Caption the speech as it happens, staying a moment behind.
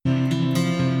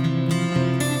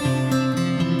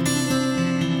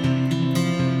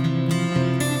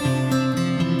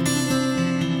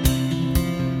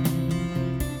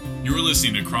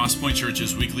Crosspoint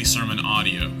Church's weekly sermon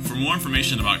audio. For more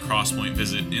information about Crosspoint,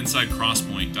 visit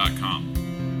insidecrosspoint.com.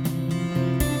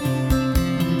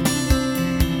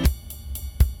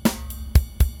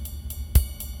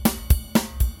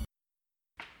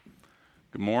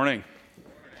 Good morning.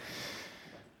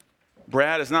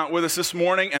 Brad is not with us this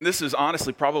morning, and this is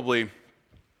honestly probably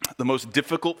the most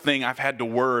difficult thing I've had to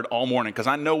word all morning, because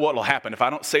I know what will happen. If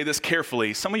I don't say this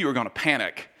carefully, some of you are going to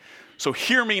panic. So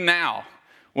hear me now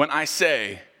when I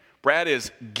say Brad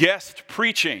is guest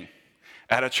preaching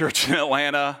at a church in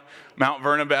Atlanta, Mount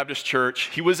Vernon Baptist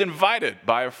Church. He was invited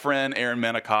by a friend, Aaron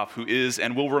Menikoff, who is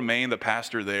and will remain the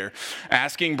pastor there,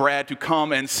 asking Brad to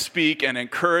come and speak and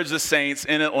encourage the saints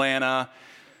in Atlanta.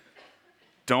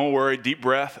 Don't worry, deep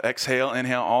breath, exhale,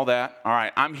 inhale, all that. All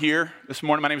right, I'm here this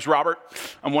morning. My name is Robert.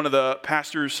 I'm one of the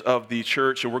pastors of the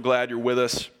church, and we're glad you're with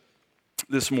us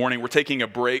this morning. We're taking a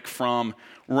break from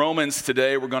Romans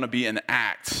today. We're going to be in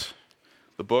Acts,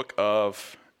 the book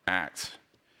of Acts.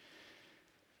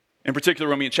 In particular,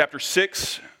 we're going to be in chapter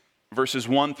 6, verses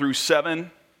 1 through 7.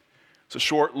 It's a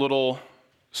short little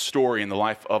story in the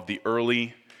life of the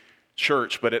early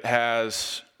church, but it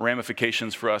has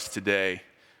ramifications for us today,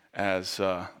 as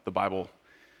the Bible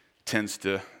tends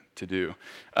to do.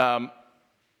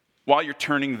 While you're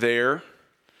turning there,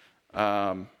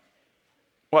 well,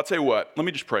 I'll tell you what, let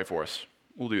me just pray for us.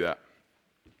 We'll do that.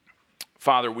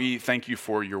 Father, we thank you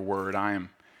for your word. I'm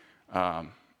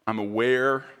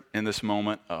aware in this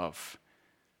moment of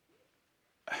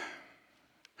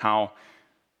how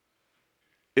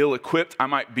ill-equipped I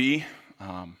might be,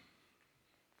 and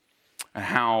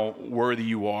how worthy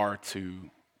you are to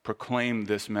proclaim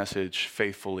this message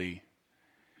faithfully.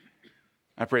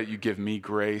 I pray that you give me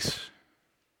grace,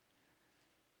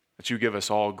 that you give us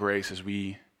all grace as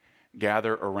we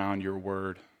gather around your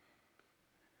word.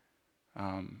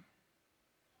 I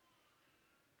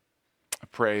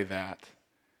pray that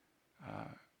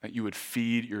you would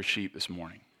feed your sheep this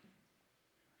morning,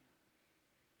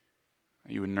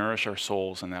 that you would nourish our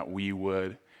souls, and that we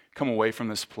would come away from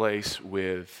this place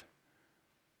with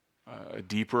a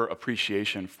deeper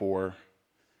appreciation for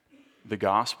the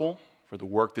gospel, for the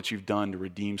work that you've done to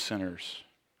redeem sinners.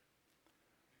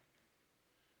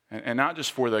 And not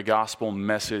just for the gospel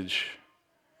message,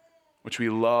 which we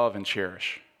love and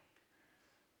cherish,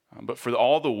 but for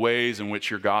all the ways in which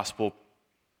your gospel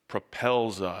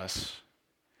propels us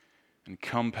and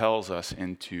compels us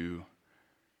into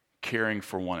caring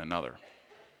for one another.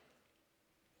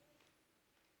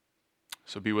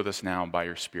 So be with us now by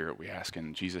your Spirit, we ask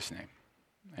in Jesus' name.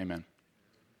 Amen.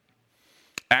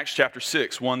 Acts chapter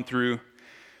 6, 1 through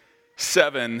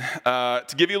 7.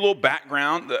 To give you a little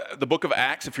background, the book of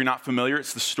Acts, if you're not familiar,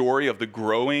 it's the story of the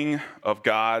growing of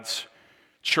God's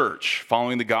church.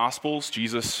 Following the Gospels,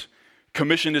 Jesus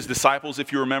commissioned his disciples,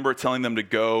 if you remember, telling them to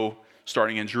go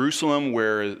starting in Jerusalem,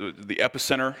 where the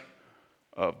epicenter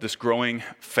of this growing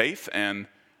faith, and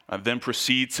then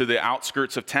proceed to the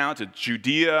outskirts of town, to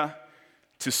Judea,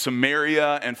 to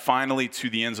Samaria, and finally to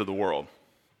the ends of the world.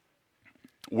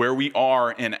 Where we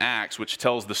are in Acts, which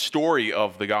tells the story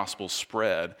of the gospel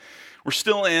spread, we're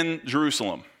still in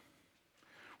Jerusalem.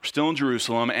 We're still in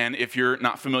Jerusalem, and if you're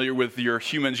not familiar with your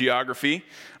human geography,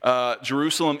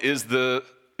 Jerusalem is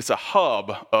it's a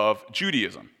hub of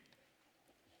Judaism.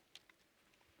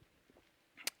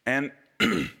 And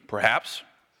perhaps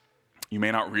you may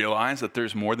not realize that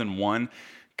there's more than one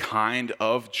kind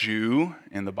of Jew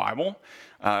in the Bible.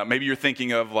 Maybe you're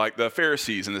thinking of like the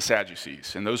Pharisees and the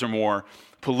Sadducees, and those are more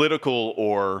political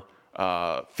or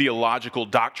theological,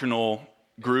 doctrinal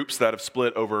groups that have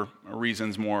split over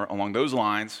reasons more along those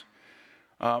lines.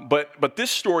 But this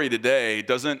story today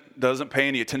doesn't pay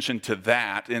any attention to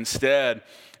that. Instead,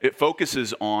 it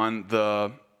focuses on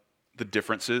the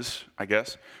differences, I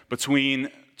guess,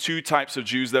 between two types of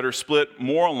Jews that are split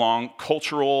more along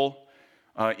cultural,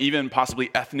 even possibly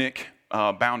ethnic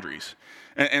boundaries.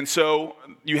 And so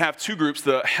you have two groups,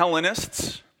 the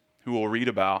Hellenists, who we'll read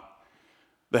about.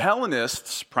 The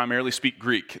Hellenists primarily speak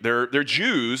Greek. They're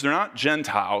Jews. They're not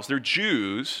Gentiles. They're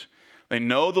Jews. They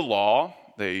know the law.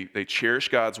 They cherish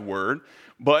God's word.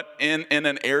 But in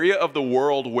an area of the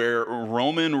world where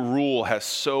Roman rule has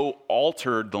so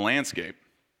altered the landscape,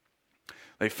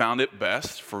 they found it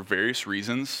best, for various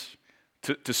reasons,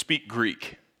 to speak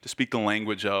Greek, to speak the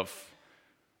language of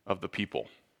the people.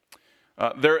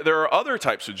 There are other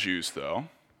types of Jews, though,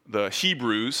 the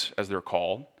Hebrews, as they're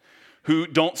called, who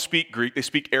don't speak Greek. They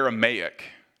speak Aramaic.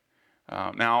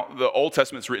 Now, the Old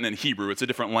Testament's written in Hebrew. It's a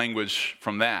different language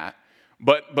from that.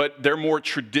 But they're more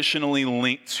traditionally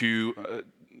linked to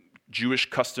Jewish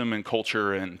custom and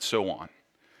culture and so on.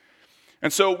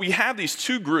 And so we have these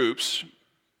two groups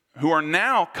who are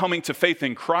now coming to faith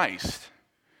in Christ.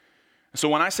 So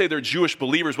when I say they're Jewish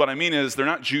believers, what I mean is they're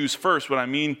not Jews first. What I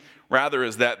mean rather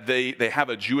is that they have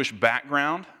a Jewish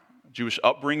background, Jewish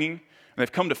upbringing, and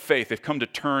they've come to faith. They've come to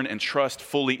turn and trust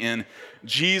fully in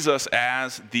Jesus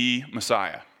as the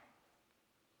Messiah.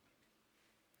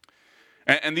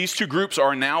 And these two groups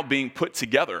are now being put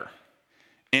together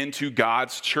into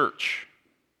God's church.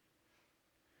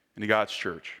 Into God's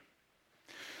church.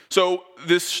 So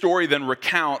this story then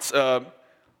recounts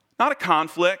not a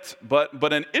conflict,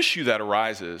 but an issue that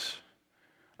arises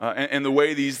and the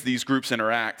way these groups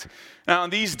interact. Now, in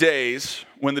these days,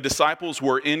 when the disciples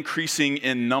were increasing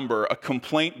in number, a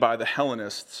complaint by the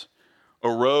Hellenists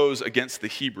arose against the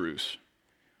Hebrews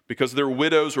because their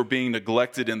widows were being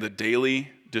neglected in the daily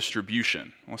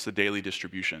distribution. What's the daily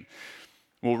distribution?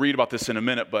 We'll read about this in a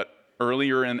minute, but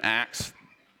earlier in Acts,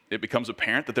 it becomes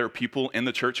apparent that there are people in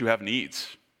the church who have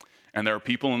needs. And there are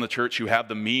people in the church who have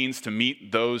the means to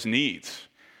meet those needs.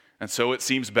 And so it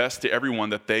seems best to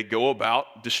everyone that they go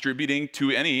about distributing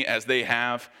to any as they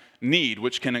have need,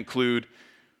 which can include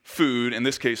food, in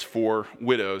this case for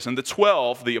widows. And the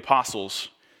 12, the apostles,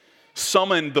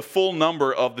 summoned the full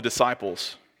number of the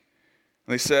disciples.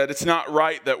 And they said, "It's not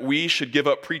right that we should give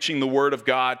up preaching the word of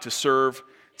God to serve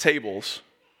tables.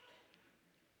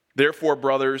 Therefore,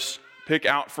 brothers, pick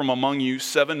out from among you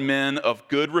 7 men of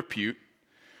good repute,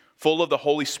 full of the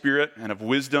Holy Spirit and of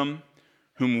wisdom,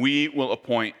 whom we will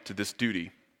appoint to this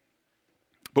duty.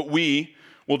 But we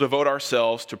will devote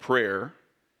ourselves to prayer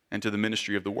and to the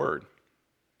ministry of the word."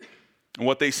 And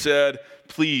what they said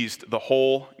pleased the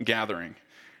whole gathering.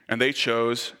 And they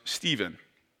chose Stephen,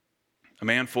 a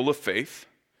man full of faith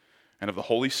and of the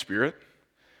Holy Spirit,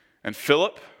 and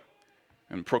Philip,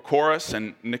 and Prochorus,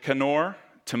 and Nicanor,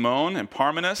 Timon, and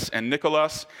Parmenas, and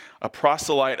Nicholas, a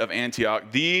proselyte of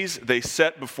Antioch. These they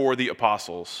set before the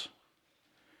apostles,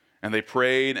 and they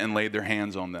prayed and laid their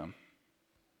hands on them,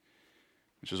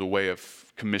 which is a way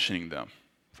of commissioning them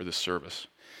for this service.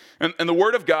 And the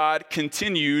word of God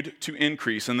continued to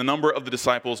increase, and the number of the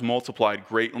disciples multiplied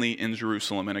greatly in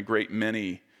Jerusalem, and a great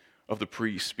many of the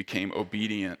priests became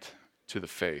obedient to the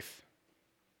faith.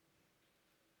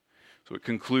 So it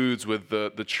concludes with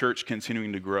the church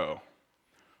continuing to grow,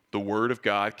 the word of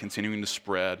God continuing to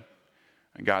spread,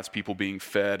 and God's people being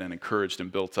fed and encouraged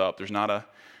and built up. There's not a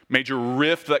major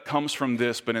rift that comes from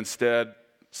this, but instead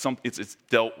it's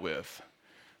dealt with.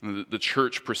 And the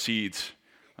church proceeds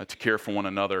to care for one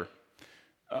another.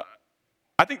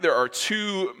 I think there are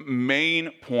 2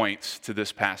 main points to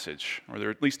this passage, or there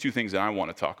are at least 2 things that I want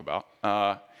to talk about.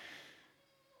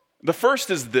 The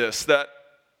first is this, that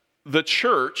the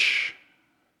church,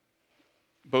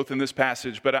 both in this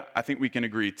passage, but I think we can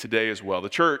agree today as well, the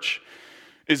church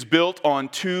is built on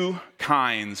 2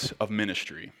 kinds of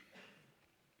ministry.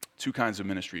 2 kinds of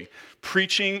ministry.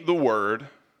 Preaching the word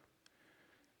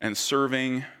and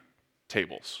serving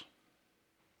tables.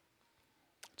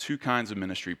 2 kinds of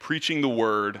ministry, preaching the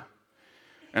word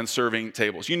and serving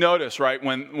tables. You notice, right,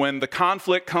 when the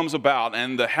conflict comes about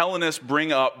and the Hellenists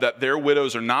bring up that their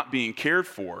widows are not being cared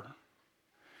for,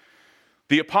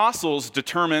 the apostles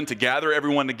determine to gather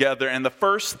everyone together, and the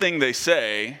first thing they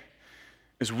say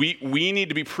is we need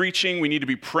to be preaching, we need to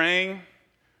be praying.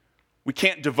 We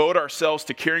can't devote ourselves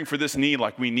to caring for this need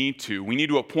like we need to. We need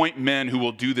to appoint men who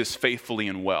will do this faithfully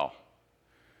and well.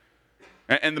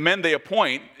 And the men they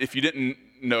appoint, if you didn't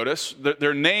notice,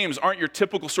 their names aren't your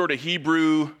typical sort of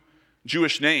Hebrew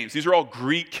Jewish names. These are all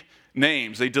Greek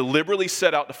names. They deliberately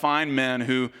set out to find men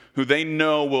who they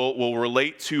know will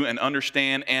relate to and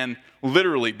understand and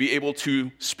literally be able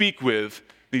to speak with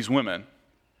these women.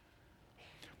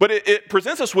 But it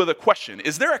presents us with a question.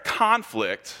 Is there a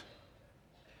conflict?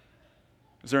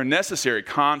 Is there a necessary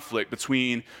conflict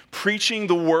between preaching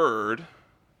the word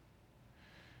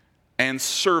and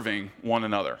serving one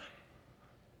another?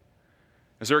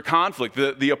 Is there a conflict?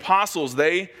 The apostles,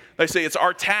 they say it's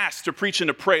our task to preach and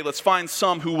to pray. Let's find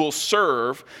some who will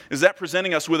serve. Is that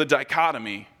presenting us with a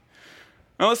dichotomy?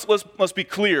 Now let's be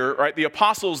clear, right? The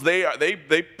apostles, they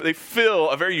fill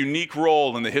a very unique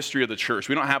role in the history of the church.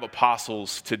 We don't have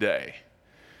apostles today.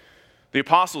 The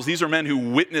apostles, these are men who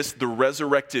witnessed the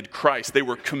resurrected Christ. They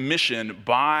were commissioned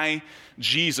by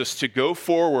Jesus to go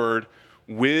forward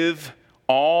with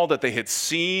all that they had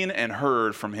seen and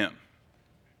heard from him.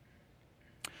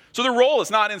 So their role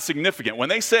is not insignificant. When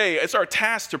they say it's our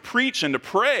task to preach and to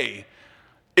pray,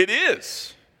 it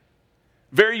is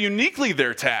very uniquely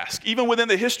their task. Even within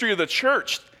the history of the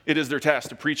church, it is their task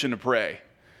to preach and to pray.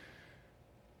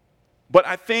 But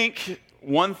I think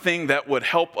one thing that would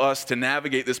help us to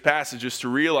navigate this passage is to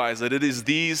realize that it is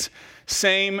these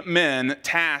same men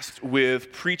tasked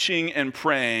with preaching and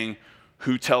praying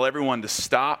who tell everyone to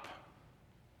stop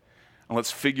and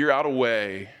let's figure out a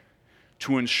way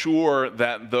to ensure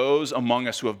that those among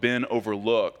us who have been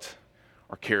overlooked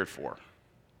are cared for.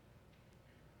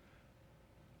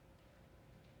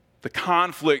 The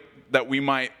conflict that we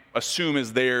might assume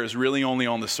is there is really only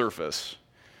on the surface.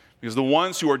 Because the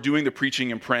ones who are doing the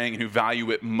preaching and praying and who value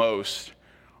it most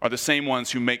are the same ones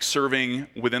who make serving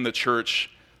within the church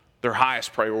their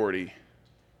highest priority.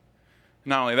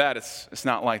 Not only that, it's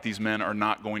not like these men are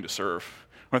not going to serve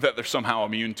or that they're somehow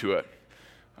immune to it.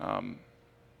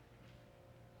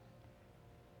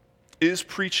 Is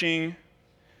preaching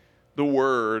the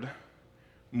word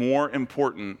more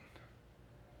important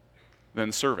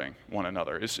than serving one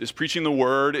another? Is preaching the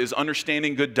word, is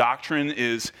understanding good doctrine,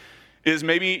 is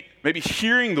maybe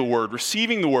hearing the word,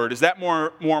 receiving the word, is that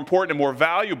more important and more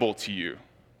valuable to you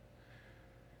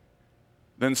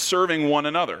than serving one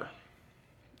another,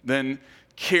 than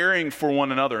caring for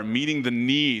one another and meeting the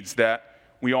needs that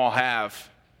we all have?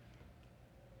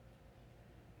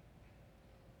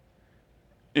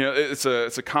 You know, it's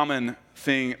a common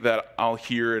thing that I'll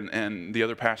hear and the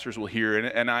other pastors will hear,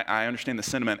 and I understand the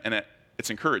sentiment, and it's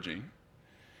encouraging.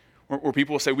 Where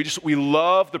people will say, we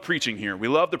love the preaching here. We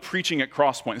love the preaching at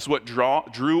Crosspoint. This is what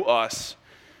drew us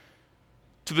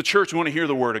to the church. We want to hear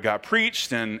the word of God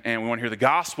preached, and we want to hear the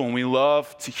gospel, and we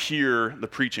love to hear the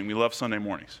preaching. We love Sunday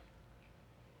mornings.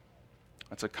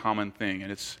 That's a common thing,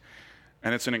 and it's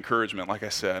an encouragement, like I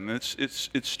said. And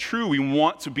it's true. We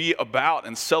want to be about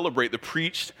and celebrate the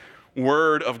preached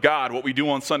word of God. What we do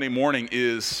on Sunday morning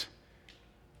is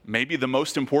maybe the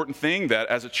most important thing that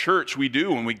as a church we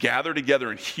do when we gather together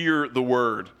and hear the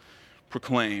word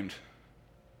proclaimed.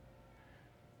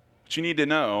 But you need to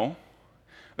know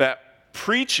that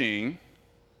preaching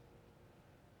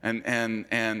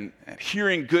and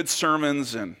hearing good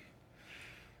sermons and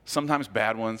sometimes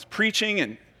bad ones, preaching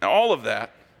and all of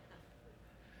that,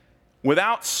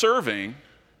 without serving,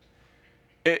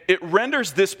 it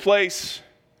renders this place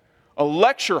a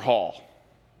lecture hall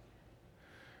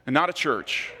and not a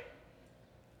church.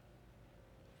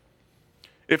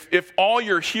 If all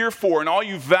you're here for and all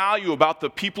you value about the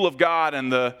people of God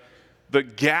and the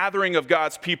gathering of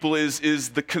God's people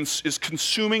is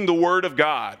consuming the Word of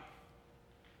God,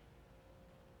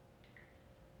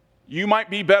 you might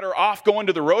be better off going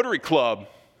to the Rotary Club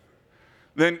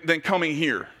than coming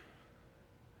here.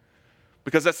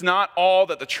 Because that's not all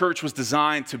that the church was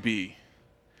designed to be.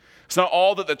 It's not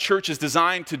all that the church is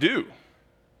designed to do.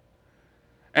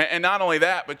 And not only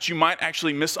that, but you might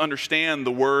actually misunderstand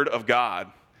the word of God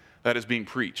that is being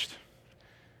preached,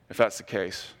 if that's the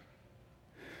case.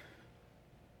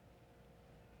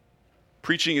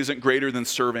 Preaching isn't greater than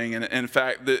serving, and in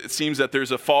fact, it seems that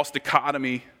there's a false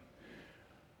dichotomy,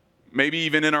 maybe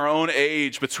even in our own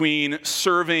age, between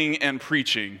serving and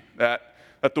preaching, that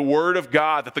the word of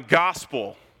God, that the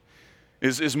gospel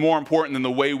is more important than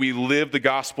the way we live the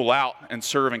gospel out and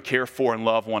serve and care for and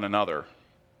love one another.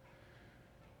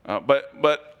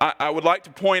 But I would like to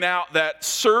point out that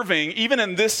serving, even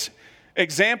in this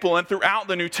example and throughout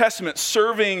the New Testament,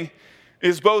 serving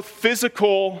is both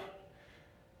physical,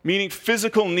 meaning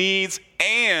physical needs,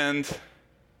 and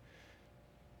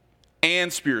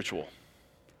spiritual.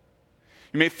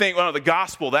 You may think, well, the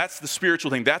gospel, that's the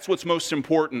spiritual thing. That's what's most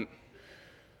important.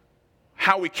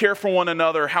 How we care for one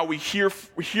another, how we hear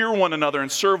one another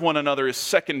and serve one another is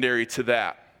secondary to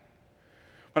that.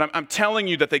 But I'm telling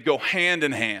you that they go hand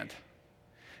in hand.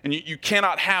 And you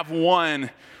cannot have one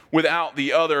without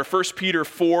the other. 1 Peter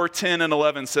 4, 10 and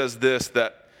 11 says this,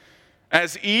 that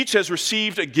as each has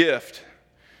received a gift,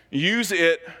 use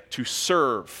it to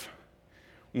serve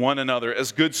one another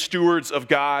as good stewards of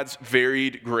God's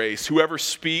varied grace. Whoever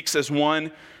speaks as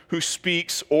one who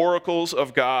speaks oracles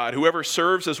of God. Whoever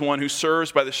serves as one who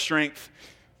serves by the strength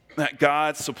that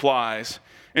God supplies,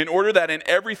 in order that in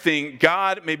everything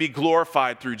God may be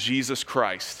glorified through Jesus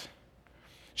Christ.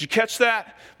 Did you catch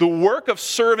that? The work of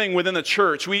serving within the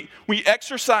church, we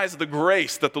exercise the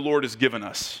grace that the Lord has given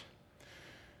us.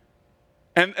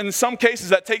 And in some cases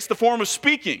that takes the form of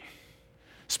speaking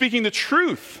the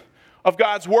truth of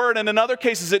God's word, and in other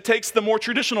cases it takes the more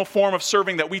traditional form of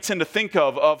serving that we tend to think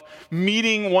of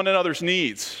meeting one another's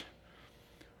needs,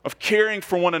 of caring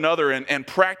for one another and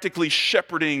practically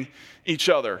shepherding each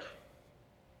other.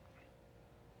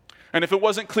 And if it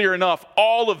wasn't clear enough,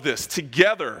 all of this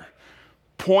together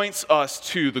points us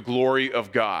to the glory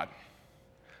of God.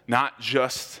 Not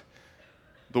just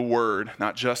the word,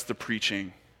 not just the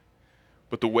preaching,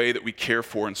 but the way that we care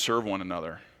for and serve one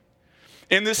another.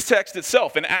 In this text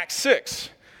itself, in Acts 6,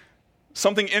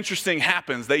 something interesting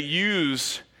happens. They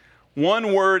use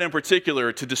one word in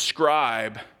particular to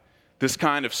describe this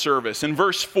kind of service. In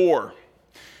verse 4,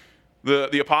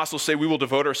 the apostles say, we will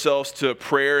devote ourselves to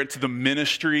prayer and to the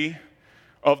ministry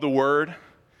of the word.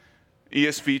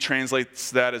 ESV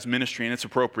translates that as ministry, and it's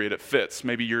appropriate. It fits.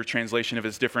 Maybe your translation, if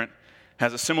it's different,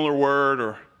 has a similar word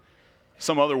or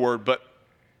some other word. But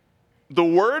the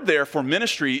word there for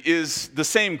ministry is the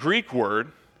same Greek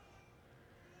word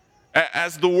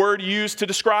as the word used to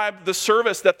describe the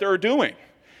service that they're doing.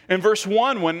 In verse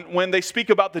 1, when they speak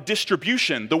about the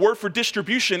distribution, the word for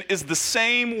distribution is the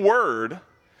same word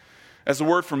as the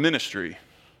word for ministry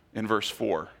in verse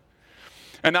 4.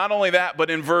 And not only that, but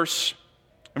in verse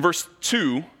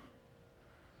 2,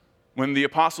 when the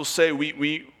apostles say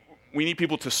we need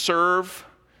people to serve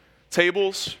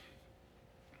tables,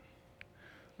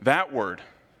 that word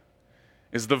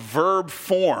is the verb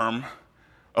form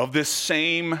of this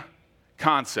same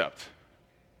concept.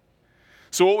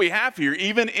 So what we have here,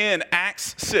 even in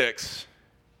Acts 6,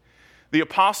 the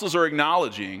apostles are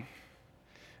acknowledging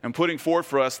and putting forward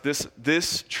for us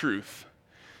this truth,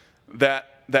 that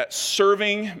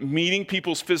serving, meeting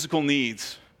people's physical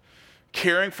needs,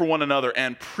 caring for one another,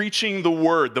 and preaching the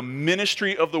word, the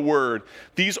ministry of the word,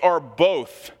 these are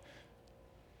both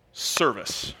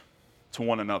service to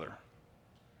one another.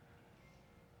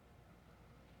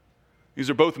 These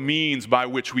are both means by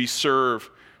which we serve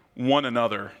one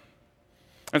another.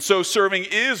 And so serving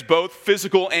is both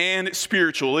physical and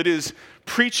spiritual. It is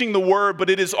preaching the word, but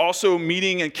it is also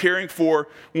meeting and caring for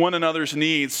one another's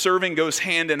needs. Serving goes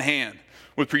hand in hand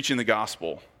with preaching the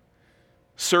gospel.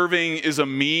 Serving is a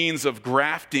means of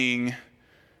grafting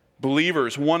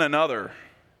believers, one another,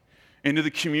 into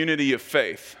the community of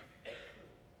faith.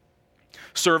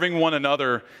 Serving one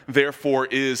another, therefore,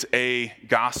 is a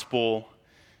gospel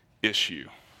issue.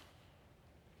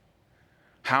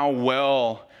 How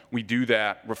well we do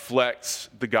that reflects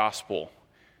the gospel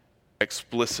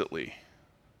explicitly.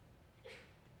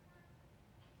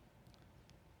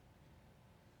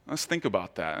 Let's think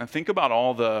about that, and think about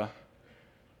all the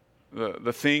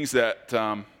things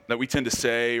that we tend to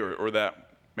say, or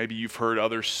that maybe you've heard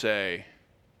others say.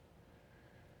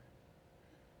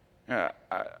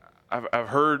 I've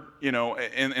heard,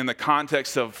 in the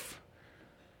context of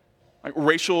like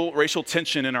racial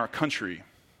tension in our country,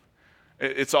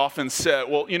 it's often said,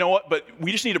 well, you know what, but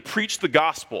we just need to preach the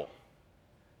gospel,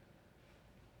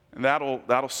 and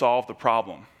that'll solve the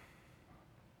problem.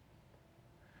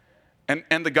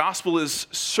 And the gospel is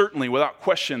certainly, without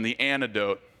question, the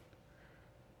antidote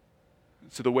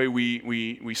to the way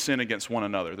we sin against one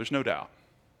another. There's no doubt.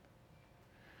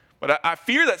 But I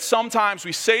fear that sometimes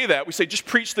we say that. We say, just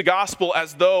preach the gospel,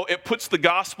 as though it puts the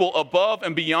gospel above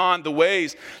and beyond the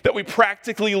ways that we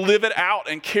practically live it out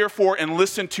and care for and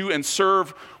listen to and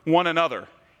serve one another.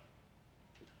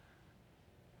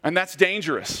 And that's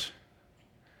dangerous.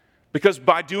 Because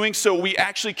by doing so, we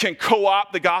actually can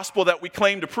co-opt the gospel that we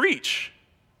claim to preach.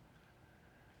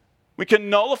 We can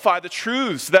nullify the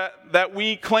truths that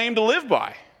we claim to live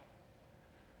by.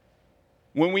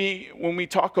 When we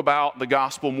talk about the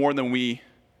gospel more than we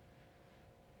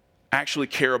actually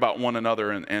care about one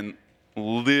another and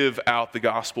live out the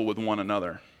gospel with one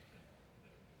another.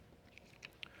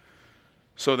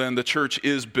 So then the church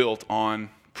is built on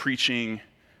preaching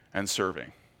and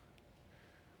serving.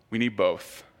 We need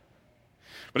both.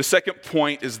 But a second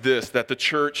point is this, that the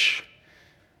church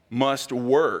must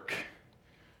work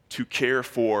to care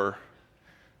for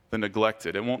the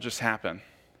neglected. It won't just happen.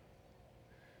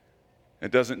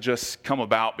 It doesn't just come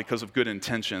about because of good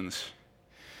intentions.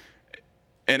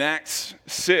 In Acts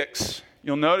 6,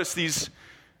 you'll notice these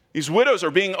widows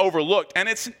are being overlooked, and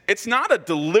it's not a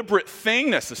deliberate thing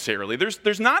necessarily.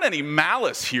 There's not any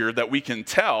malice here that we can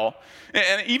tell.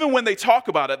 And even when they talk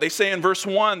about it, they say in verse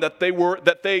 1 that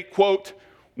they quote,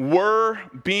 were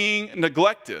being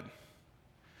neglected.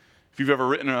 If you've ever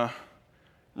written a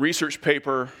research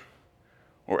paper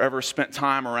or ever spent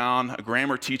time around a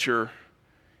grammar teacher,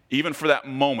 even for that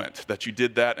moment that you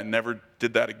did that and never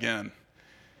did that again,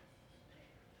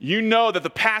 you know that the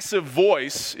passive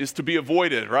voice is to be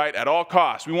avoided, right, at all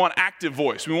costs. We want active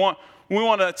voice. We want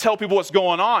to tell people what's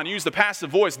going on. Use the passive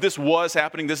voice. This was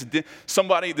happening.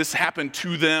 This happened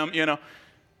to them,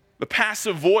 The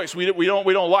passive voice we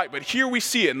don't like, but here we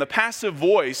see it, and the passive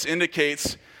voice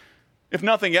indicates, if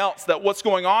nothing else, that what's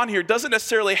going on here doesn't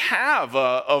necessarily have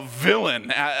a villain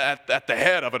at the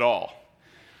head of it all.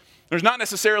 There's not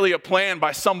necessarily a plan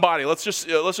by somebody. Let's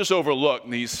just overlook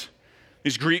these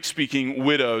Greek-speaking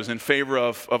widows in favor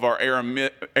of our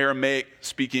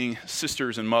Aramaic-speaking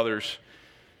sisters and mothers.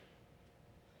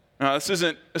 Now, this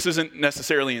isn't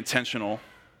necessarily intentional,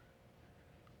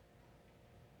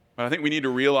 but I think we need to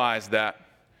realize that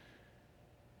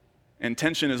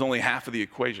intention is only half of the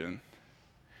equation.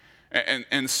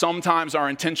 And sometimes our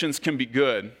intentions can be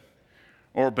good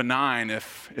or benign,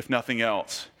 if nothing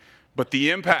else. But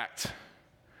the impact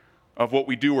of what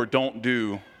we do or don't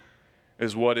do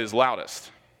is what is loudest.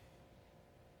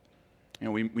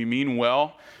 We mean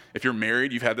well. If you're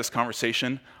married, you've had this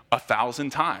conversation 1,000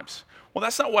 times. Well,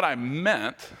 that's not what I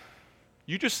meant.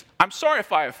 I'm sorry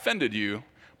if I offended you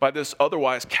by this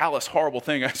otherwise callous, horrible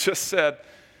thing I just said.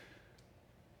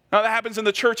 Now, that happens in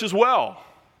the church as well.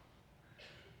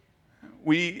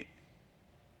 We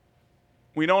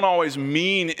don't always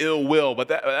mean ill will, but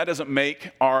that doesn't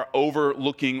make our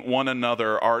overlooking one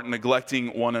another, our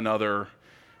neglecting one another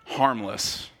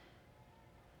harmless.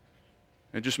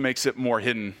 It just makes it more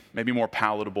hidden, maybe more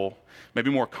palatable, maybe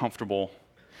more comfortable.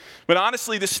 But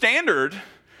honestly, the standard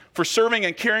for serving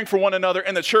and caring for one another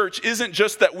in the church isn't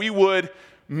just that we would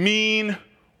mean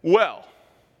well.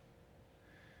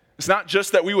 It's not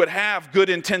just that we would have good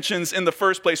intentions in the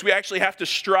first place. We actually have to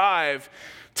strive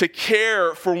to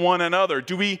care for one another.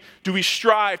 Do we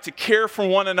strive to care for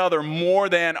one another more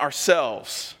than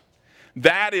ourselves?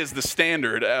 That is the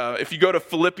standard. If you go to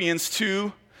Philippians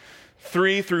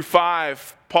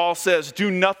 2:3-5, Paul says,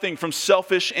 "Do nothing from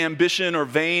selfish ambition or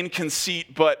vain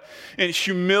conceit, but in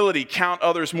humility count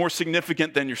others more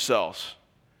significant than yourselves.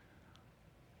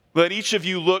 Let each of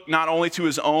you look not only to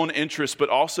his own interests, but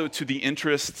also to the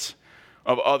interests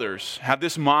of others. Have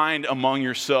this mind among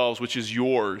yourselves, which is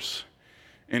yours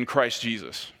in Christ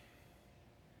Jesus."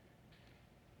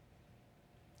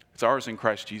 It's ours in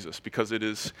Christ Jesus because it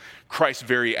is Christ's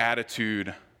very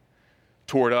attitude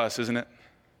toward us, isn't it?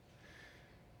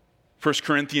 1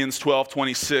 Corinthians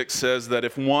 12:26 says that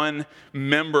if one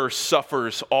member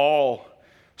suffers, all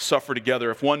suffer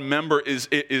together. If one member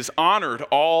is honored,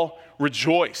 all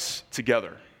rejoice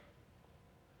together.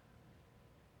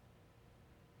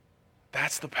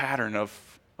 That's the pattern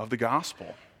of the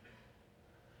gospel.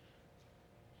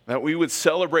 That we would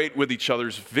celebrate with each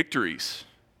other's victories.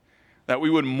 That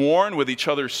we would mourn with each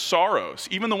other's sorrows,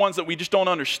 even the ones that we just don't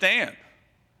understand.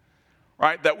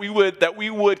 Right? That we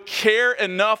would care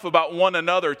enough about one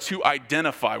another to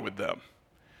identify with them,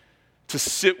 to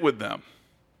sit with them,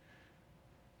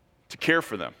 to care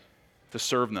for them, to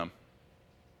serve them.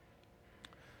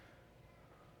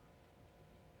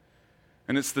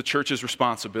 And it's the church's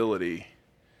responsibility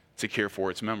to care for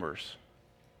its members.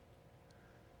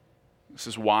 This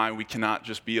is why we cannot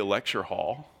just be a lecture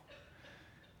hall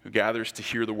who gathers to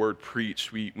hear the word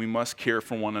preached. We must care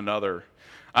for one another.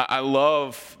 I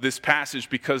love this passage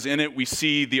because in it we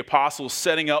see the apostles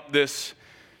setting up this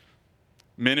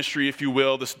ministry, if you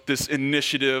will, this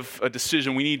initiative, a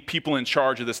decision. We need people in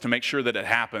charge of this to make sure that it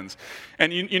happens.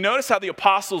 And you notice how the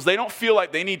apostles, they don't feel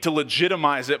like they need to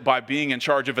legitimize it by being in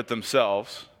charge of it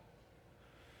themselves.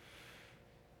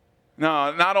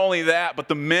 No, not only that, but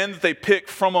the men that they pick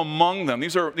from among them.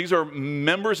 These are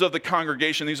members of the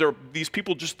congregation. These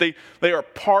people they are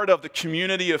part of the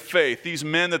community of faith. These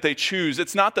men that they choose.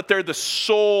 It's not that they're the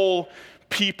sole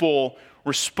people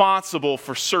responsible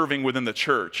for serving within the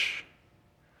church.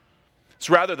 It's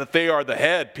rather that they are the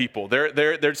head people.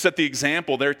 They're to set the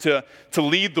example. They're to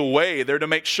lead the way. They're to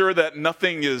make sure that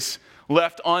nothing is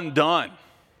left undone.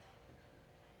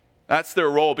 That's their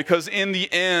role, because in the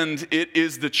end, it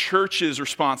is the church's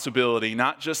responsibility,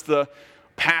 not just the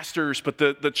pastors, but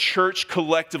the church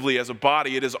collectively as a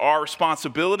body. It is our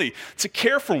responsibility to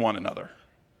care for one another.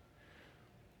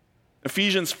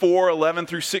 Ephesians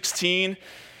 4:11-16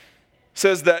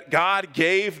 says that God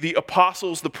gave the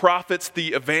apostles, the prophets,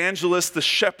 the evangelists, the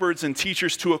shepherds, and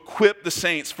teachers to equip the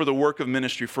saints for the work of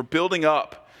ministry, for building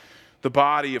up the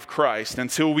body of Christ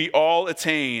until we all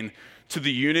attain to the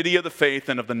unity of the faith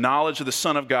and of the knowledge of the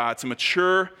Son of God, to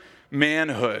mature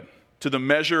manhood, to the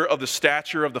measure of the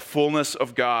stature of the fullness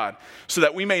of God, so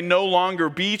that we may no longer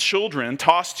be children,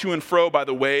 tossed to and fro by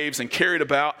the waves and carried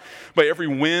about by every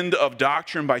wind of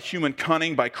doctrine, by human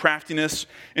cunning, by craftiness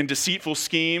and deceitful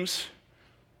schemes.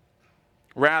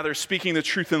 Rather, speaking the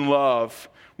truth in love,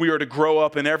 we are to grow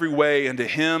up in every way into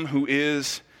Him who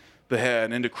is the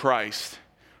head, into Christ,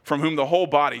 from whom the whole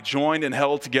body, joined and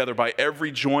held together by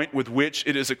every joint with which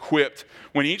it is equipped,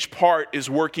 when each part is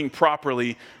working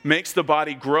properly, makes the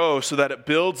body grow so that it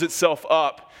builds itself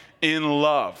up in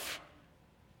love.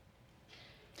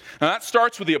 Now that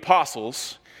starts with the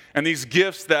apostles and these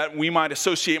gifts that we might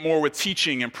associate more with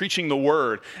teaching and preaching the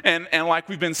word. And like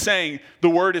we've been saying, the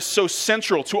word is so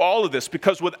central to all of this,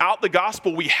 because without the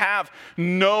gospel, we have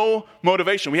no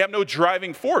motivation. We have no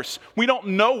driving force. We don't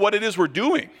know what it is we're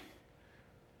doing.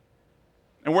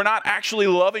 and we're not actually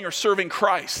loving or serving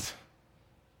Christ.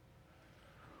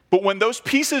 But when those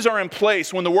pieces are in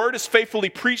place, when the word is faithfully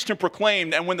preached and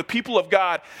proclaimed, and when the people of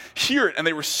God hear it and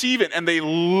they receive it and they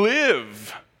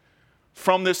live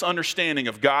from this understanding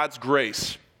of God's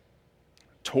grace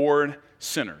toward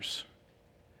sinners,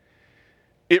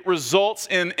 it results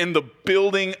in the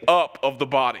building up of the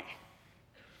body.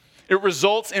 It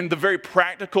results in the very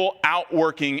practical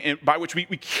outworking by which we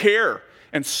care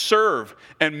and serve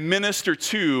and minister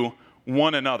to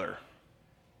one another.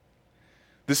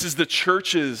 This is the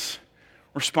church's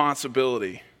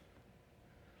responsibility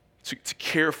to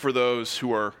care for those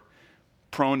who are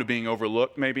prone to being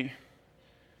overlooked, maybe,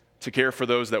 to care for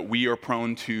those that we are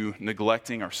prone to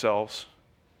neglecting ourselves.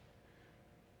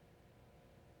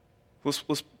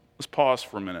 Let's pause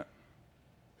for a minute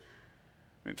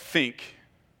and think,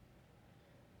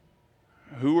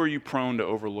 who are you prone to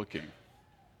overlooking?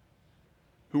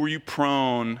 Who are you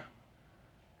prone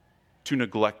to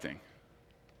neglecting?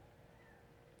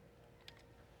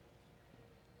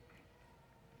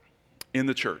 In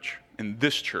the church, in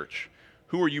this church,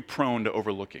 who are you prone to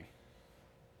overlooking?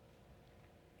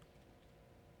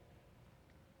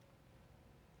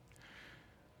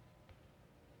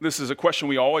 This is a question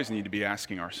we always need to be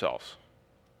asking ourselves.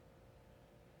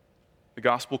 The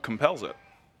gospel compels it,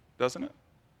 doesn't it?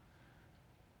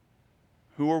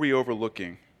 Who are we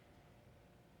overlooking?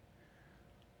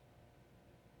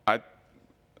 I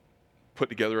put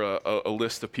together a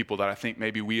list of people that I think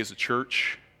maybe we as a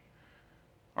church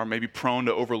are maybe prone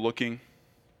to overlooking,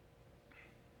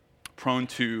 prone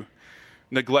to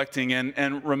neglecting.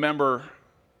 And remember,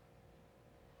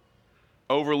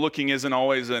 overlooking isn't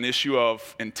always an issue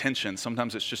of intention.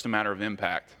 Sometimes it's just a matter of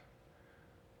impact.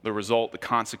 The result, the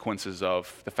consequences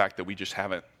of the fact that we just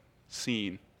haven't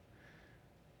seen.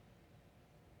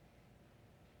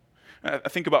 I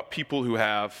think about people who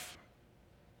have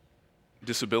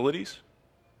disabilities,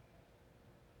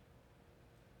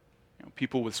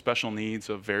 people with special needs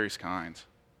of various kinds.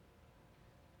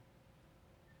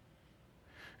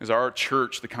 Is our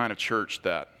church the kind of church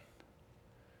that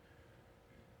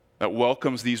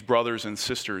welcomes these brothers and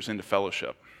sisters into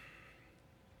fellowship?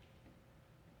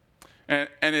 And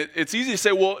it's easy to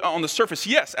say, well, on the surface,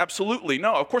 yes, absolutely.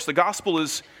 No, of course, the gospel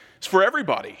is for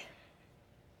everybody.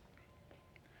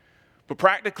 But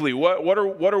practically, what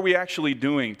are we actually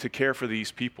doing to care for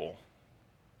these people?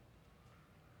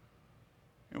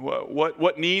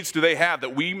 What needs do they have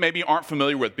that we maybe aren't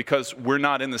familiar with because we're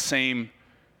not in the same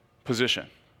position?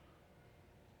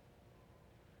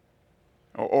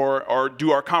 Or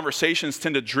do our conversations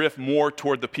tend to drift more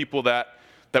toward the people that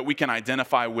we can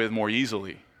identify with more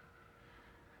easily?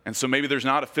 And so maybe there's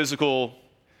not a physical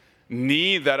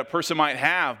need that a person might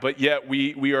have, but yet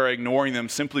we are ignoring them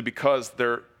simply because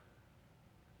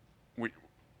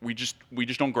we just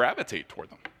don't gravitate toward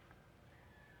them.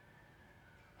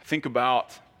 Think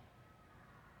about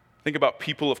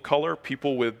people of color,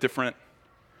 people with different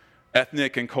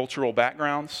ethnic and cultural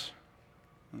backgrounds,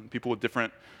 people with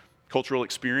different cultural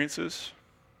experiences.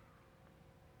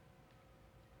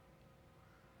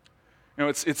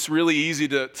 It's really easy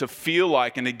to feel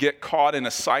like and to get caught in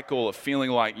a cycle of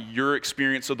feeling like your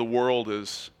experience of the world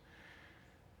is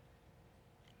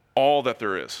all that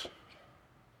there is.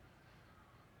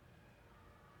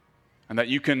 And that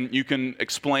you can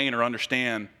explain or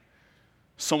understand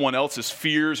someone else's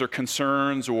fears or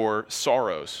concerns or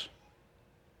sorrows.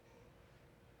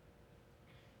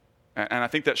 And I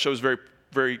think that shows very,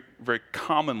 very, very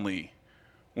commonly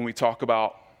when we talk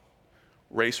about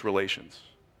race relations.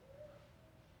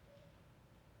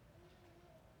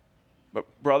 But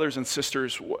brothers and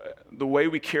sisters, the way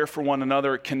we care for one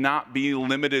another cannot be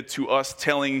limited to us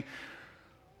telling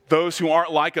those who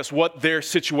aren't like us what their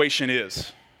situation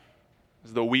is,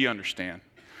 as though we understand.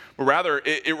 But rather,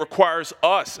 it requires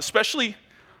us, especially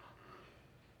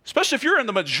if you're in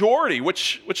the majority,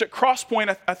 which at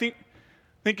Crosspoint, I think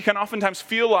you can oftentimes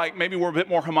feel like maybe we're a bit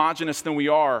more homogenous than we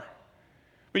are.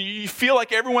 But you feel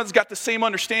like everyone's got the same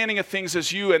understanding of things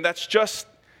as you, and it's just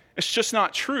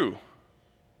not true.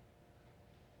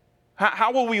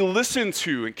 How will we listen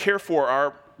to and care for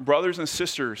our brothers and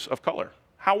sisters of color?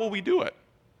 How will we do it?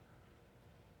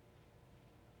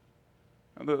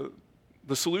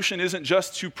 The solution isn't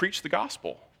just to preach the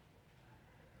gospel.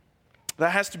 That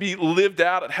has to be lived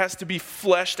out. It has to be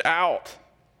fleshed out.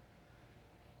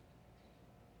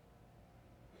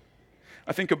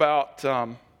 I think about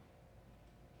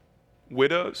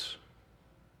widows,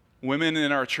 women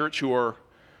in our church who are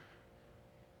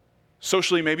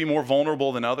socially maybe more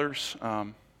vulnerable than others.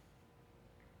 And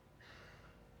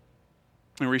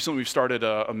recently we've started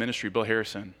a ministry. Bill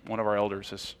Harrison, one of our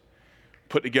elders, has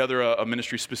put together a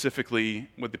ministry specifically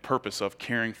with the purpose of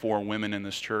caring for women in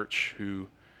this church who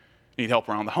need help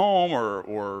around the home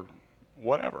or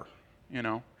whatever, you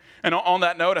know. And on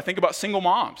that note, I think about single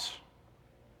moms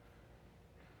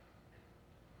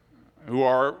who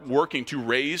are working to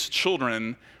raise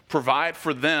children, provide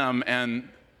for them, and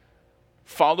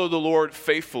follow the Lord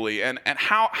faithfully. And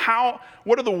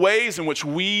what are the ways in which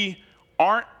we're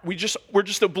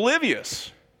just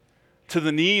oblivious to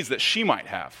the needs that she might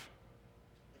have?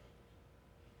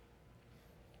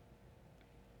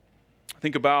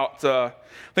 Think about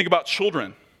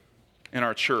children in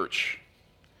our church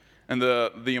and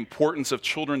the importance of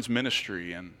children's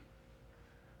ministry and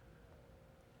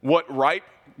what a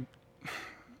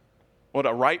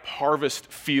ripe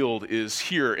harvest field is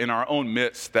here in our own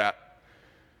midst, that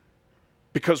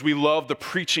because we love the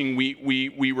preaching,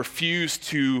 we refuse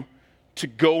to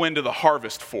go into the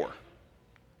harvest for.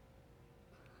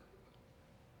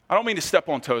 I don't mean to step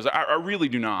on toes. I really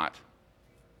do not.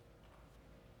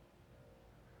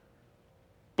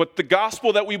 But the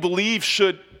gospel that we believe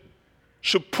should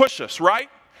push us, right?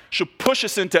 Should push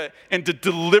us into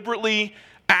deliberately,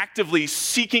 actively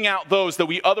seeking out those that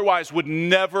we otherwise would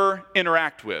never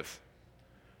interact with.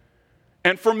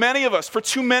 And for many of us, for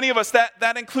too many of us,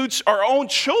 that includes our own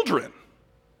children.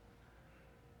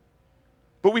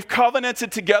 But we've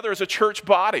covenanted together as a church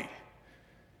body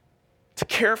to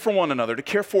care for one another, to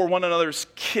care for one another's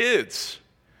kids,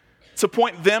 to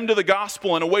point them to the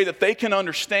gospel in a way that they can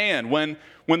understand when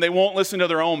they won't listen to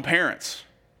their own parents.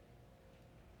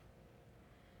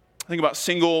 Think about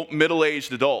single,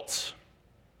 middle-aged adults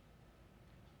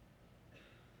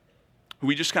who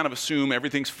we just kind of assume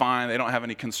everything's fine. They don't have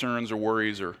any concerns or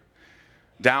worries or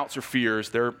doubts or fears.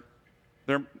 They're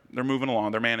moving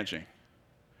along. They're managing.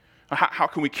 How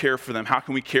can we care for them? How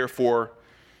can we care for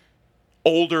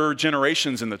older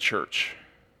generations in the church?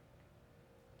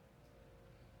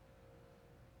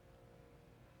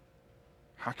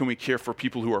 How can we care for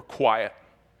people who are quiet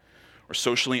or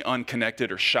socially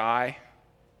unconnected or shy?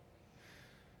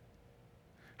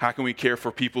 How can we care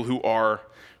for people who are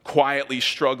quietly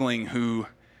struggling, who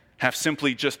have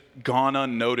simply just gone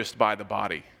unnoticed by the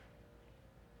body?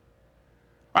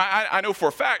 I know for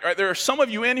a fact, right, there are some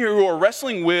of you in here who are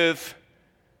wrestling with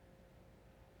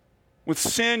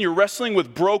sin. You're wrestling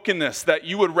with brokenness that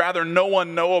you would rather no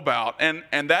one know about,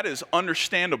 and that is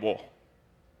understandable.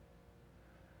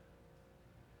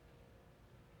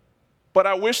 But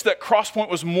I wish that Crosspoint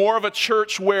was more of a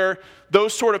church where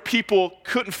those sort of people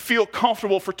couldn't feel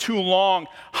comfortable for too long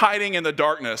hiding in the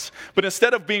darkness. But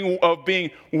instead of being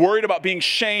worried about being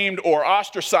shamed or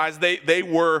ostracized, they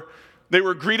were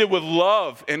greeted with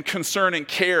love and concern and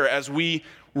care as we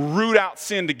root out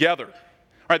sin together.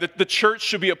 All right, the church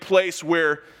should be a place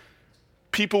where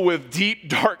people with deep,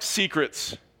 dark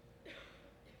secrets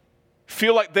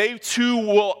feel like they too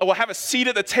will have a seat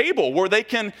at the table where they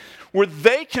can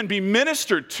be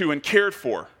ministered to and cared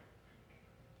for.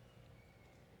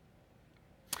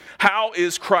 How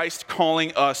is Christ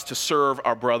calling us to serve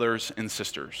our brothers and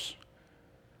sisters?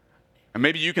 And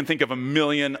maybe you can think of a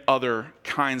million other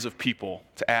kinds of people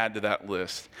to add to that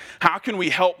list. How can we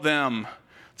help them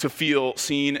to feel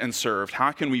seen and served?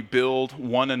 How can we build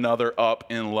one another up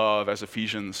in love, as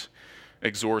Ephesians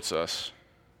exhorts us?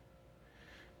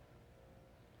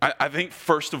 I think,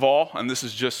 first of all, and this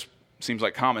is just seems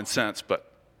like common sense,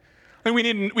 but I think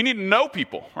we need to know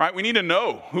people, right? We need to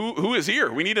know who is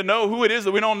here. We need to know who it is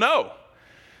that we don't know.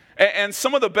 And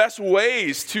some of the best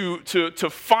ways to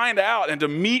find out and to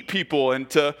meet people and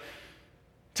to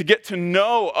get to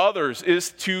know others is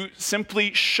to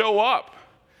simply show up.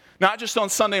 Not just on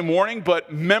Sunday morning,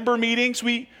 but member meetings.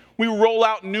 We roll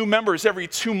out new members every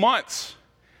 2 months.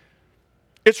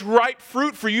 It's ripe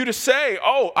fruit for you to say,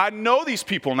 oh, I know these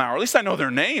people now, or at least I know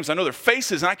their names, I know their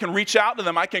faces, and I can reach out to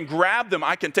them, I can grab them,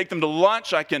 I can take them to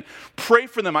lunch, I can pray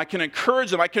for them, I can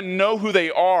encourage them, I can know who they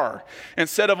are,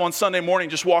 instead of on Sunday morning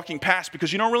just walking past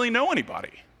because you don't really know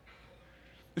anybody.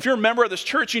 If you're a member of this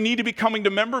church, you need to be coming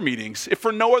to member meetings. If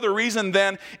for no other reason,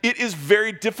 then it is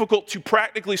very difficult to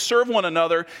practically serve one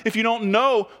another if you don't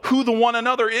know who the one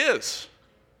another is.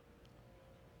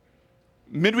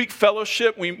 Midweek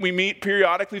fellowship, we meet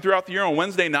periodically throughout the year on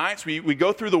Wednesday nights. We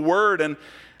go through the Word, and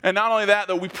not only that,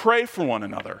 though, we pray for one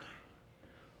another.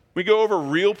 We go over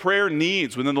real prayer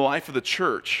needs within the life of the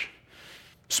church.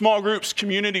 Small groups,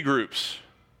 community groups.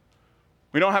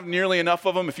 We don't have nearly enough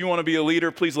of them. If you want to be a leader,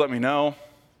 please let me know.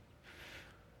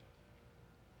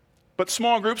 But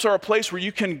small groups are a place where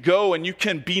you can go and you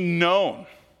can be known.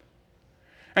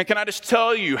 And can I just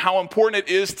tell you how important it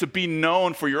is to be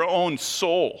known for your own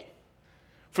soul?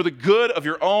 for the good of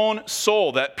your own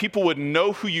soul, that people would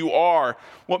know who you are,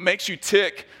 what makes you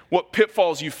tick, what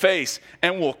pitfalls you face,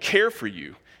 and will care for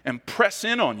you and press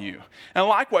in on you. And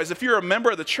likewise, if you're a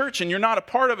member of the church and you're not a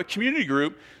part of a community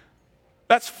group,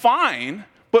 that's fine,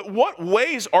 but what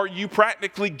ways are you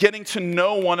practically getting to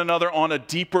know one another on a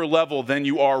deeper level than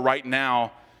you are right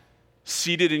now,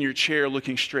 seated in your chair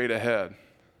looking straight ahead?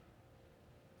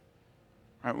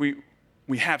 Right,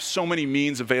 we have so many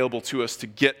means available to us to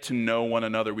get to know one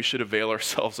another. We should avail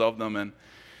ourselves of them. And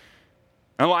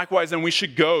likewise, then we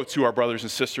should go to our brothers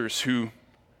and sisters who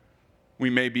we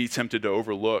may be tempted to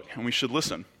overlook, and we should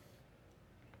listen.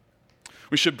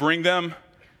 We should bring them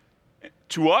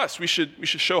to us. We should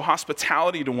show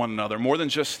hospitality to one another, more than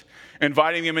just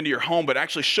inviting them into your home, but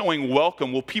actually showing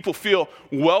welcome. Will people feel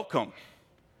welcome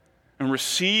and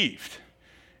received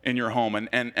in your home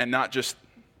and not just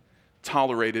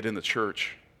tolerated in the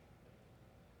church?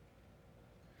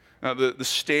 The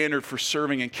standard for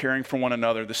serving and caring for one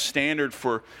another, the standard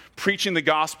for preaching the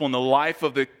gospel in the life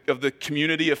of the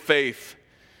community of faith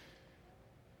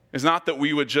is not that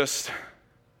we would just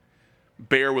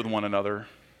bear with one another,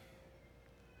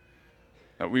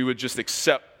 that we would just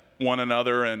accept one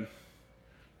another and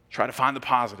try to find the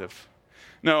positive.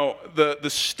 No, the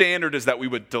standard is that we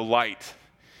would delight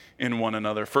in one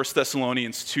another. 1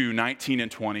 Thessalonians 2:19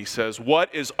 and 20 says,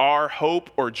 "What is our hope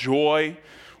or joy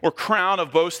or crown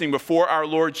of boasting before our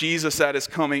Lord Jesus at his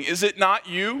coming? Is it not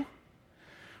you?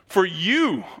 For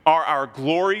you are our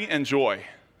glory and joy."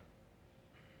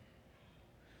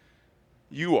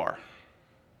 You are.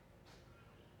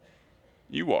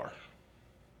 You are.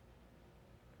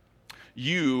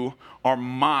 You are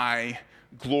my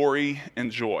glory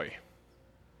and joy.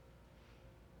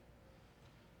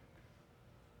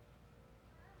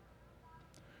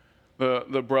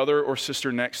 The brother or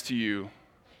sister next to you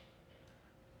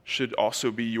should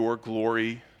also be your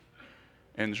glory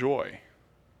and joy.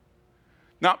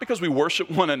 Not because we worship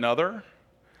one another,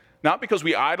 not because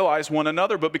we idolize one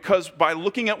another, but because by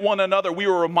looking at one another, we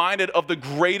are reminded of the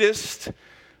greatest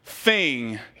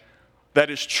thing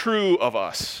that is true of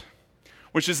us,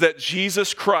 which is that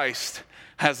Jesus Christ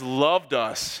has loved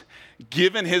us,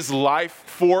 given his life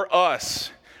for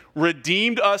us,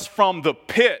 redeemed us from the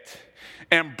pit,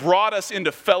 and brought us into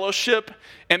fellowship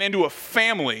and into a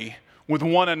family with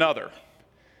one another.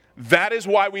 That is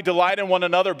why we delight in one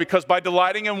another, because by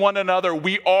delighting in one another,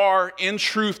 we are, in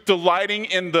truth, delighting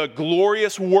in the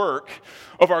glorious work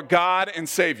of our God and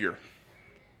Savior.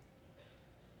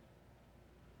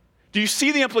 Do you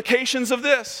see the implications of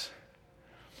this?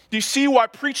 Do you see why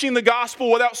preaching the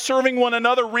gospel without serving one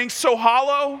another rings so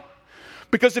hollow?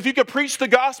 Because if you could preach the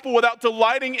gospel without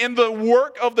delighting in the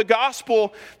work of the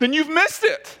gospel, then you've missed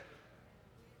it.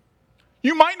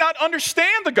 You might not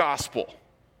understand the gospel.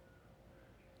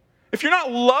 If you're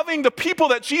not loving the people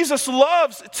that Jesus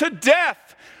loves to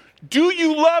death, do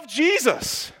you love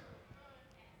Jesus?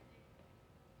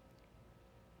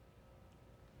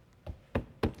 And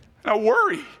I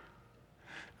worry.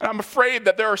 And I'm afraid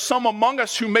that there are some among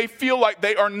us who may feel like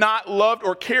they are not loved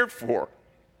or cared for.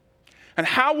 And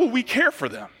how will we care for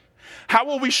them? How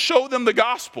will we show them the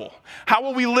gospel? How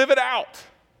will we live it out?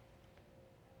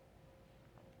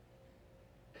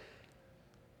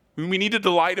 We need to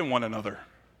delight in one another.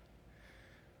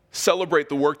 Celebrate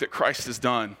the work that Christ has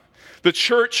done. The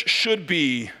church should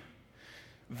be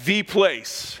the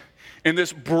place in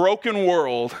this broken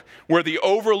world where the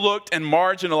overlooked and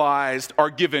marginalized are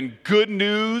given good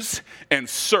news and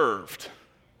served.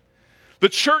 The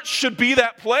church should be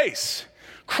that place.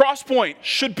 Crosspoint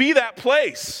should be that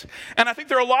place. And I think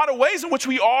there are a lot of ways in which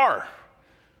we are.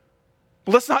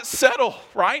 But let's not settle,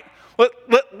 right?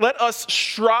 Let us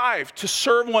strive to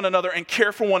serve one another and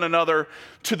care for one another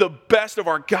to the best of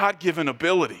our God-given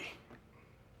ability.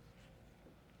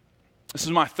 This is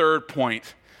my third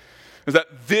point, is that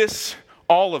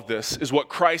all of this is what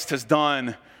Christ has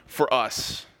done for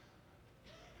us.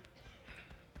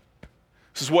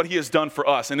 This is what he has done for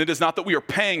us. And it is not that we are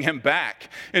paying him back.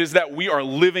 It is that we are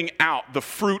living out the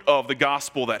fruit of the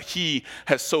gospel that he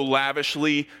has so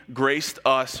lavishly graced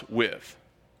us with.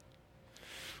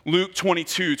 Luke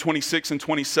 22:26 and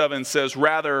 27 says,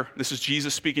 "Rather," this is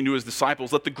Jesus speaking to his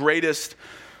disciples, "let the greatest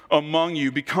among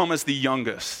you become as the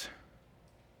youngest,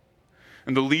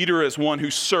 and the leader as one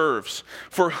who serves.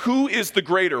 For who is the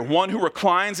greater, one who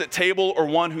reclines at table or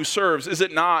one who serves? Is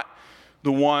it not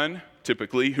the one,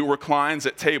 typically, who reclines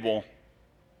at table?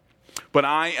 But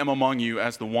I am among you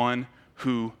as the one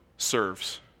who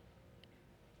serves."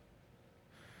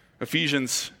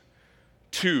 Ephesians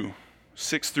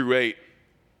 2:6-8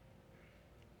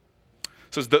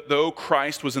 says that though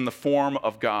Christ was in the form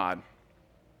of God,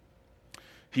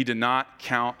 He did not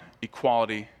count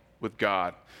equality with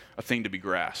God a thing to be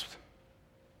grasped,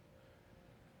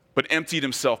 but emptied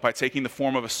himself by taking the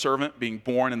form of a servant, being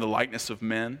born in the likeness of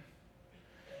men.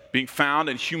 Being found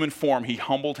in human form, he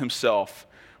humbled himself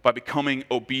by becoming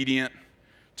obedient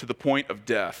to the point of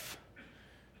death,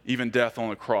 even death on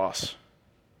the cross.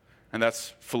 And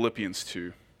that's Philippians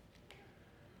 2.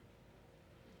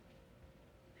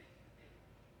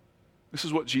 This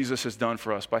is what Jesus has done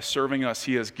for us. By serving us,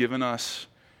 he has given us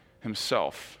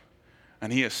himself,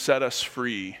 and he has set us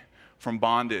free from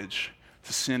bondage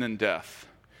to sin and death.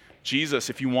 Jesus,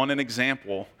 if you want an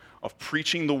example of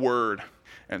preaching the word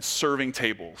and serving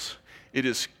tables, it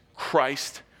is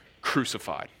Christ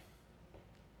crucified.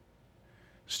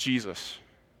 It's Jesus.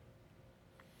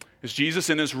 It's Jesus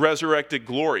in his resurrected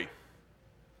glory.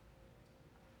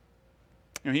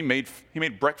 You know, he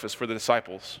made breakfast for the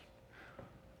disciples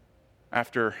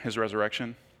after his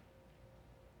resurrection.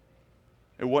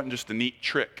 It wasn't just a neat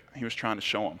trick he was trying to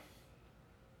show them.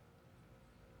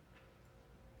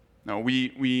 No,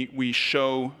 we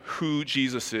show who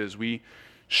Jesus is. We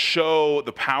show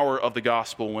the power of the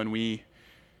gospel when we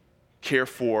care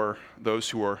for those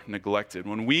who are neglected.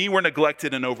 When we were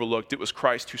neglected and overlooked, it was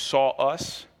Christ who saw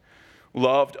us,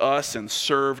 loved us, and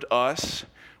served us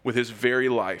with his very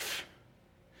life.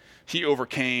 He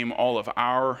overcame all of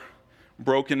our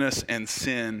brokenness and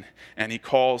sin, and he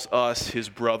calls us his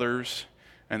brothers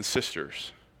and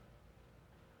sisters.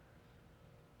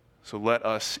 So let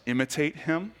us imitate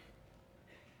him,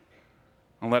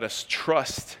 and let us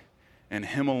trust in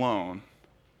him alone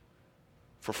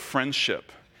for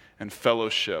friendship and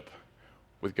fellowship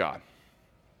with God.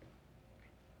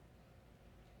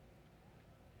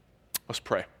 Let's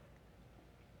pray.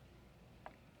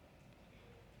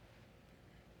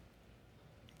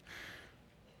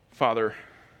 Father,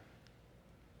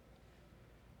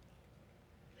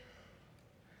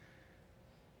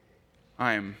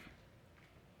 I am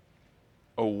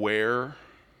aware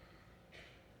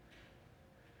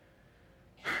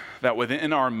that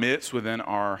within our midst, within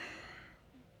our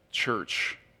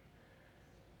church,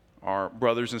 are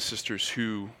brothers and sisters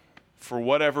who, for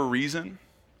whatever reason,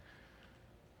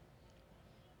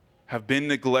 have been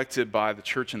neglected by the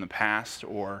church in the past,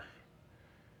 or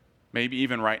maybe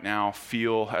even right now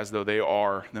feel as though they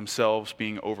are themselves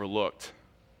being overlooked.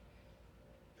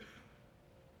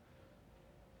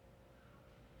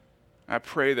 I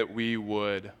pray that we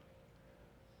would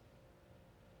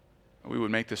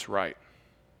make this right.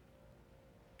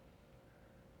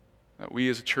 That we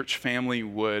as a church family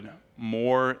would,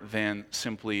 more than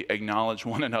simply acknowledge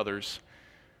one another's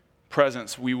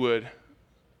presence, we would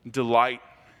delight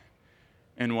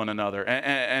in one another.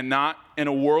 And not in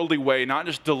a worldly way, not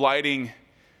just delighting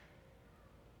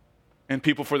in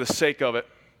people for the sake of it,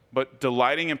 but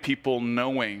delighting in people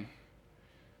knowing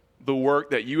the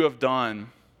work that you have done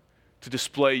to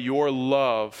display your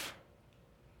love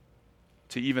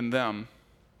to even them,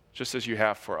 just as you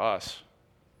have for us.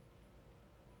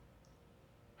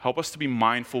 Help us to be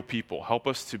mindful people. Help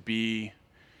us to be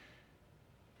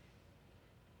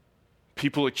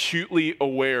people acutely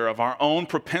aware of our own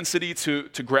propensity to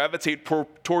gravitate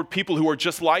toward people who are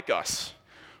just like us,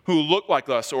 who look like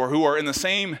us, or who are in the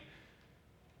same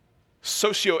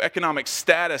socioeconomic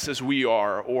status as we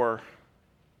are, or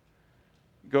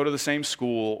go to the same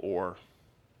school, or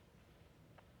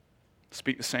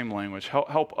speak the same language.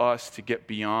 Help us to get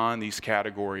beyond these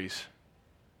categories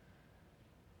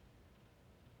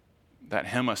that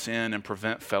hem us in and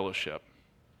prevent fellowship.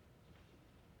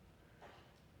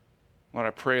 Lord,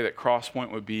 I pray that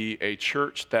Crosspoint would be a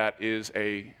church that is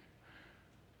a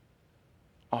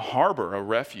harbor, a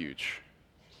refuge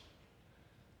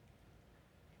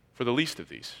for the least of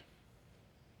these.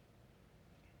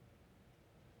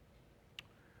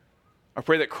 I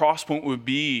pray that Crosspoint would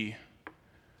be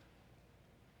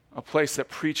a place that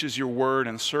preaches your word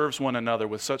and serves one another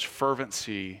with such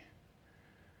fervency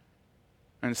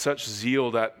and such zeal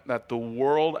that the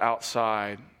world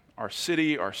outside, our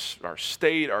city, our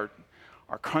state, our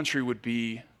country would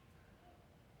be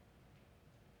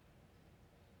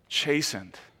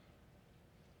chastened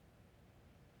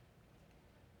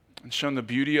and shown the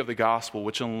beauty of the gospel,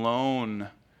 which alone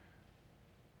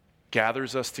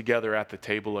gathers us together at the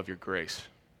table of your grace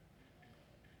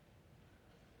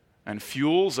and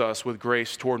fuels us with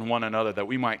grace toward one another, that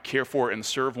we might care for and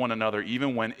serve one another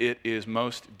even when it is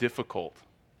most difficult.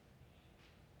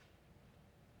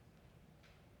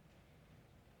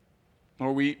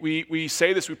 Lord, we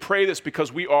say this, we pray this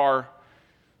because we are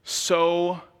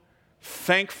so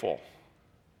thankful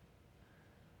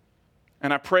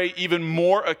And I pray even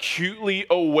more acutely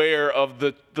aware of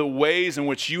the ways in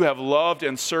which you have loved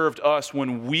and served us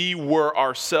when we were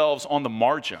ourselves on the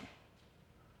margin.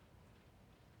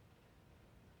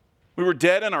 We were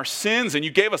dead in our sins, and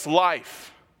you gave us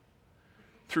life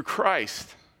through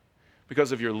Christ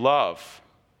because of your love.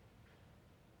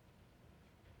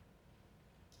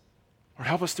 Lord,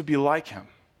 help us to be like him.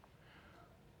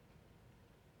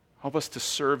 Help us to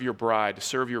serve your bride, to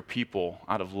serve your people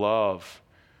out of love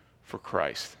for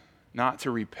Christ, not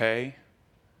to repay,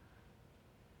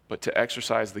 but to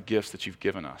exercise the gifts that you've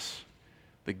given us,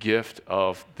 the gift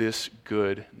of this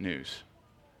good news.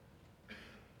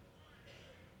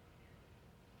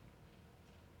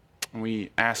 And we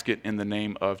ask it in the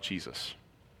name of Jesus.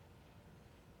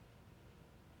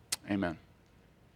 Amen.